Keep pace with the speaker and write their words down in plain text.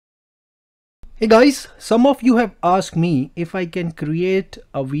Hey guys, some of you have asked me if I can create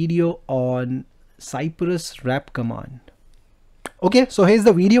a video on Cypress Wrap Command. Okay, so here's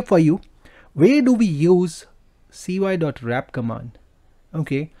the video for you. Where do we use cy.wrap command?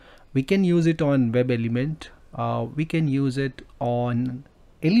 Okay, we can use it on web element. We can use it on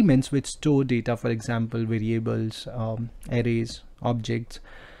elements which store data, for example, variables, arrays, objects,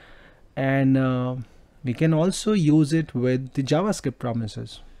 and we can also use it with the JavaScript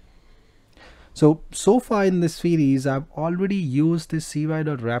promises. So far in this series, I've already used this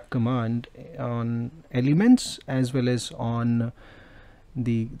cy.wrap command on elements as well as on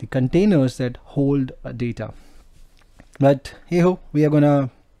the containers that hold data. But hey-ho, we are gonna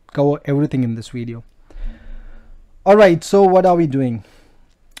cover everything in this video. Alright, so what are we doing?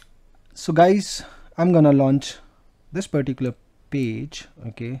 So guys, I'm gonna launch this particular page,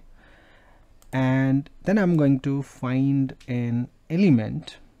 okay, and then I'm going to find an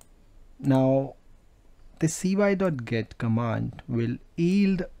element. Now the cy.get command will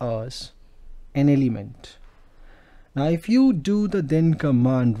yield us an element. Now if you do the then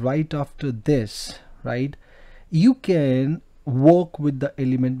command right after this, right, you can work with the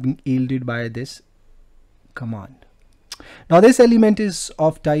element being yielded by this command. Now this element is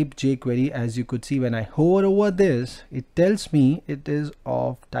of type jQuery. As you could see, when I hover over this, it tells me it is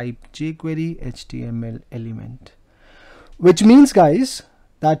of type jQuery HTML element, which means guys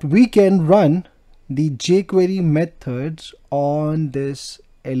that we can run the jQuery methods on this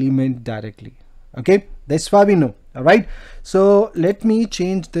element directly. Okay, that's why we know. All right, so let me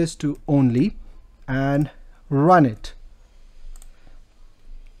change this to only and run it.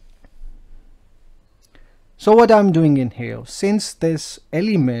 So what I'm doing in here, since this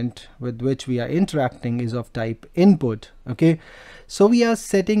element with which we are interacting is of type input, okay, so we are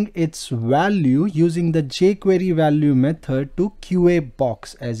setting its value using the jQuery value method to QA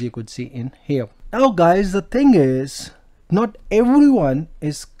box, as you could see in here. Now guys, the thing is, not everyone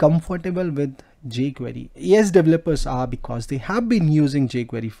is comfortable with jQuery. Yes, developers are, because they have been using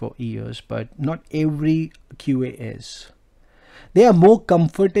jQuery for years, but not every QA is. They are more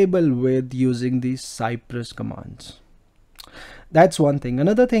comfortable with using these Cypress commands. That's one thing.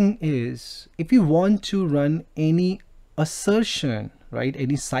 Another thing is, if you want to run any assertion, right,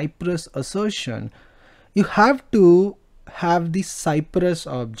 any Cypress assertion, you have to have the Cypress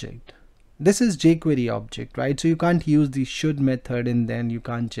object. This is jQuery object, right? So you can't use the should method and then you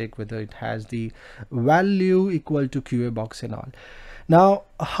can't check whether it has the value equal to QA box and all. Now,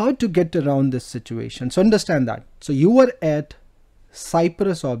 how to get around this situation? So understand that. So you were at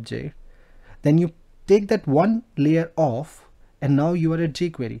Cypress object, then you take that one layer off, and now you are at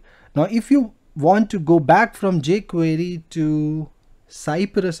jQuery. Now if you want to go back from jQuery to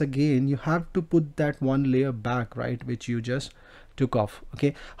Cypress again, you have to put that one layer back, right, which you just took off.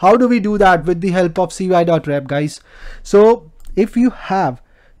 Okay, how do we do that? With the help of cy.wrap, guys. So if you have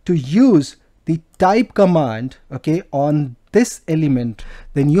to use the type command, okay, on this element,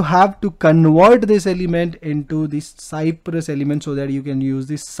 then you have to convert this element into this Cypress element so that you can use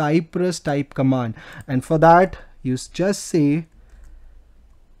this Cypress type command. And for that, you just say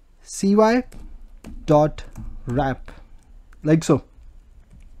cy.wrap, like so.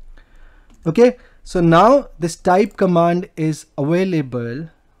 Okay, so now this type command is available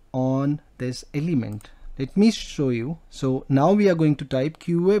on this element. Let me show you. So now we are going to type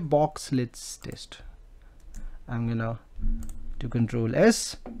QA box let's test. I'm gonna do Control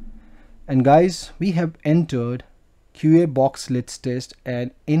S, and guys, we have entered QA box let's test,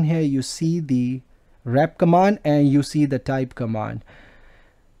 and in here you see the wrap command and you see the type command.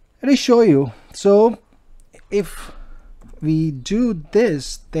 Let me show you. So if we do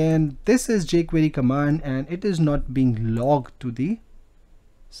this, then this is jQuery command and it is not being logged to the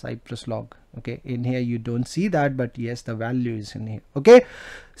Cypress log. Okay, in here you don't see that, but yes, the value is in here. Okay,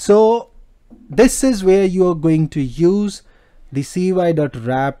 so this is where you are going to use the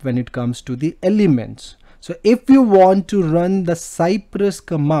cy.wrap when it comes to the elements. So if you want to run the Cypress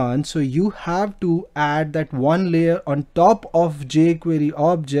command, so you have to add that one layer on top of jQuery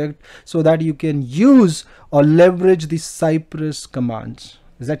object so that you can use or leverage the Cypress commands.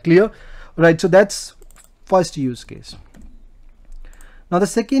 Is that clear? All right, so that's first use case. Now the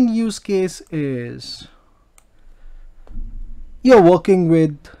second use case is you're working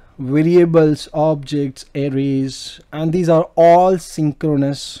with variables, objects, arrays, and these are all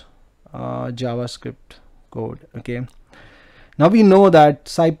synchronous JavaScript code. Okay, now we know that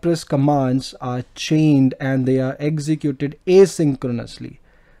Cypress commands are chained and they are executed asynchronously.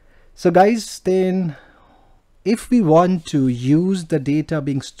 So guys, then if we want to use the data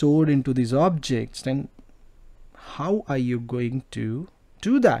being stored into these objects, then how are you going to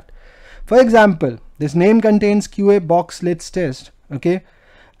do that? For example, this name contains QA box let's test, okay,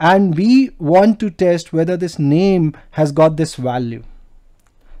 and we want to test whether this name has got this value.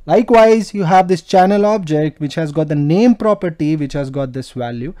 Likewise, you have this channel object which has got the name property which has got this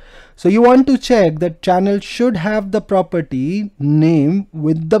value. So you want to check that channel should have the property name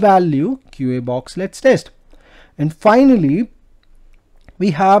with the value QA box let's test. And finally,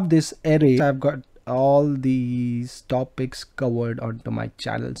 we have this array. I've got all these topics covered onto my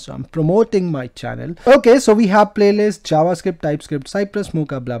channel, so I'm promoting my channel. Okay, so we have playlist, JavaScript, TypeScript, Cypress,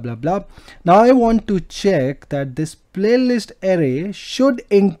 Mocha, blah blah blah. Now I want to check that this playlist array should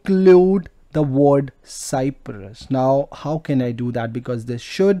include the word Cypress. Now how can I do that? Because this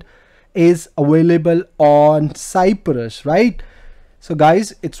should is available on Cypress, right? So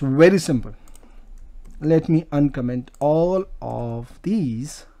guys, it's very simple. Let me uncomment all of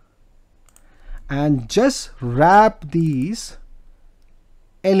these and just wrap these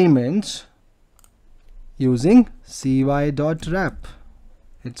elements using cy.wrap.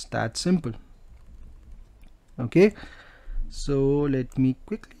 It's that simple. Okay, so let me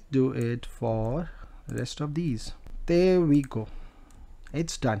quickly do it for the rest of these. There we go,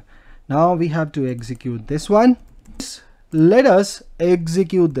 it's done. Now we have to execute this one. Let us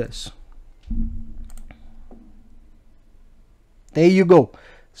execute this. There you go.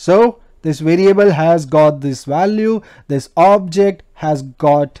 So this variable has got this value, this object has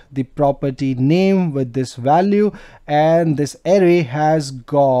got the property name with this value, and this array has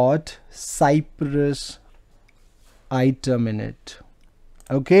got Cypress item in it.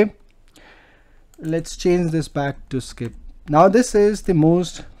 Okay, let's change this back to skip. Now this is the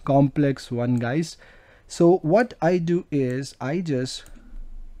most complex one, guys. So what I do is I just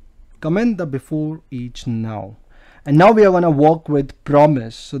comment the before each now. And now we are going to work with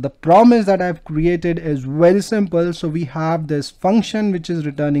promise. So the promise that I've created is very simple. So we have this function which is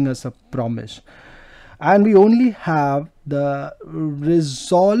returning us a promise, and we only have the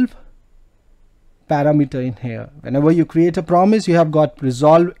resolve parameter in here. Whenever you create a promise, you have got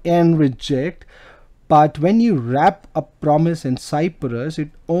resolve and reject, but when you wrap a promise in Cypress,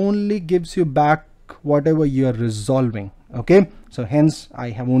 it only gives you back whatever you are resolving. Okay, so hence I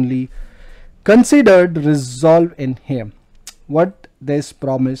have only considered resolve in here. What this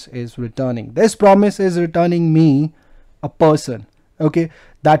promise is returning? This promise is returning me a person. Okay,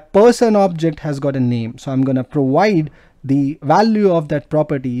 that person object has got a name, so I'm gonna provide the value of that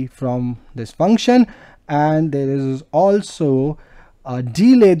property from this function, and there is also a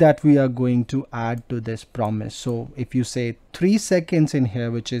delay that we are going to add to this promise. So if you say 3 seconds in here,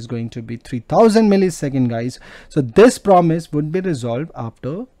 which is going to be 3000 milliseconds, guys, so this promise would be resolved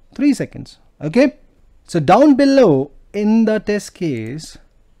after 3 seconds. Okay, so down below in the test case,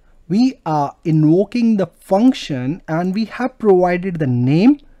 we are invoking the function and we have provided the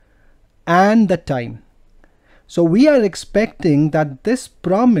name and the time. So we are expecting that this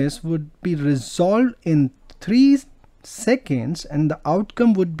promise would be resolved in 3 seconds and the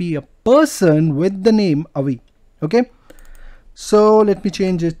outcome would be a person with the name Avi. Okay, so let me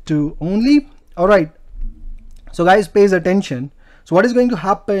change it to only. All right, so guys, pays attention. So what is going to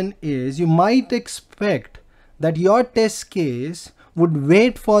happen is you might expect that your test case would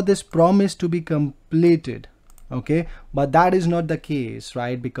wait for this promise to be completed. Okay, but that is not the case,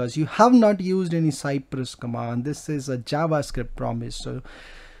 right? Because you have not used any Cypress command. This is a JavaScript promise, so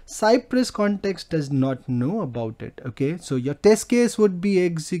Cypress context does not know about it. Okay, so your test case would be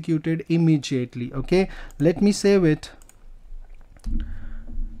executed immediately. Okay, let me save it.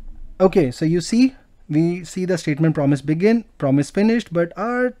 Okay, so you see, we see the statement promise begin, promise finished, but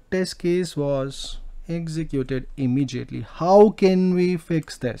our test case was executed immediately. How can we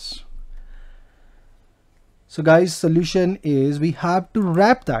fix this? So guys, solution is we have to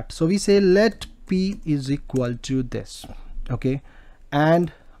wrap that. So we say let p is equal to this. Okay,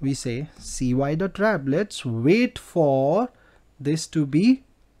 and we say cy.wrap. Let's wait for this to be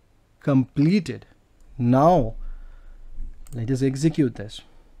completed. Now let us execute this.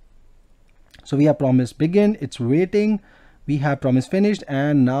 So we have promise begin, it's waiting, we have promise finished,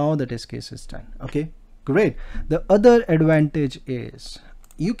 and now the test case is done. Okay, great. The other advantage is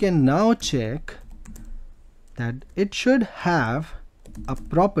you can now check that it should have a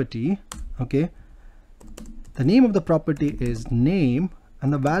property. Okay, the name of the property is name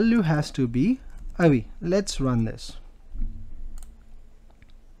and the value has to be Avi. Let's run this.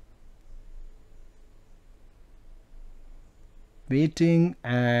 Waiting,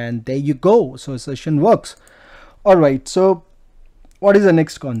 and there you go. So session works. All right, so what is the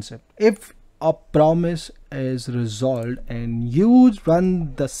next concept? If a promise is resolved and you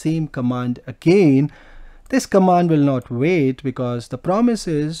run the same command again, this command will not wait because the promise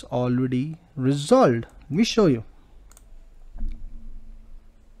is already resolved. Let me show you.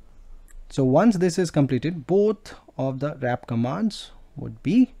 So once this is completed, both of the wrap commands would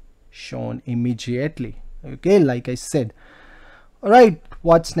be shown immediately. Okay, like I said. All right,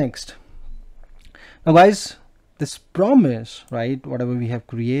 what's next? Now guys, this promise, right, whatever we have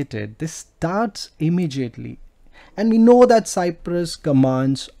created, this starts immediately. And we know that Cypress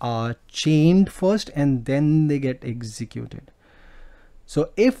commands are chained first and then they get executed.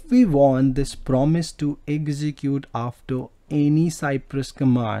 So if we want this promise to execute after any Cypress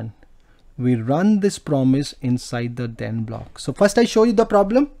command, we run this promise inside the then block. So first I show you the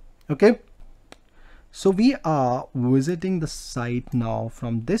problem. Okay. So we are visiting the site now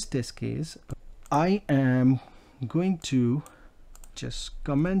from this test case. I am going to just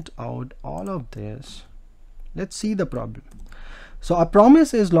comment out all of this. Let's see the problem. So our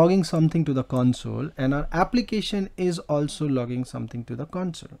promise is logging something to the console and our application is also logging something to the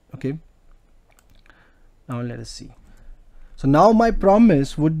console. Okay. Now let us see. So now my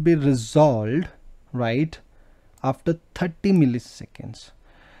promise would be resolved, right, after 30 milliseconds.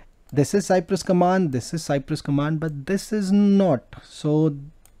 This is Cypress command, this is Cypress command, but this is not. So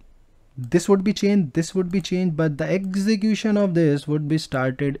this would be changed, this would be changed, but the execution of this would be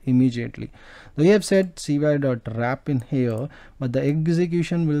started immediately. So we have said cy.wrap in here, but the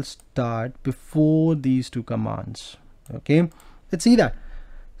execution will start before these two commands. Okay, let's see that.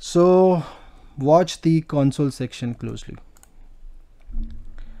 So watch the console section closely.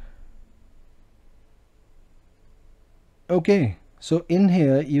 Okay, so in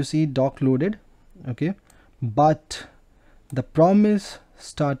here you see doc loaded. Okay, but the promise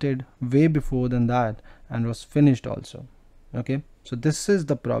started way before than that and was finished also. Okay, so this is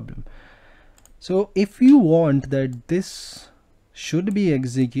the problem. So if you want that this should be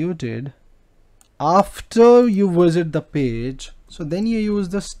executed after you visit the page, so then you use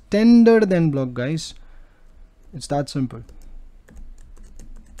the standard then block, guys. It's that simple,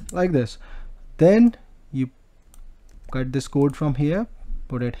 like this. Then you cut this code from here,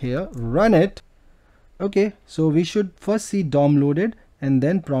 put it here, run it. Okay, so we should first see DOM loaded and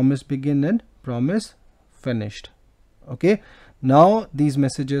then promise begin and promise finished. Okay, now these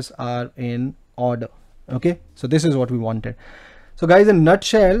messages are in order. Okay, so this is what we wanted. So guys, in a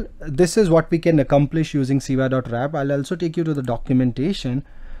nutshell, this is what we can accomplish using cy.wrap. I'll also take you to the documentation.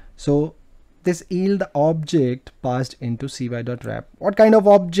 So this yield the object passed into cy.wrap. What kind of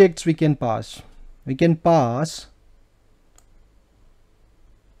objects we can pass? We can pass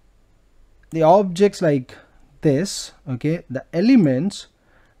the objects like this, okay, the elements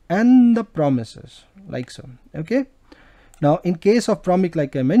and the promises, like so. Okay, now in case of promise,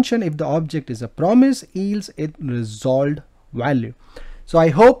 like I mentioned, if the object is a promise, yields it resolved value. So I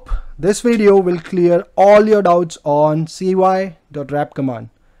hope this video will clear all your doubts on cy.wrap command.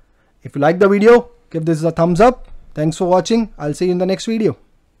 If you like the video, give this a thumbs up. Thanks for watching. I'll see you in the next video.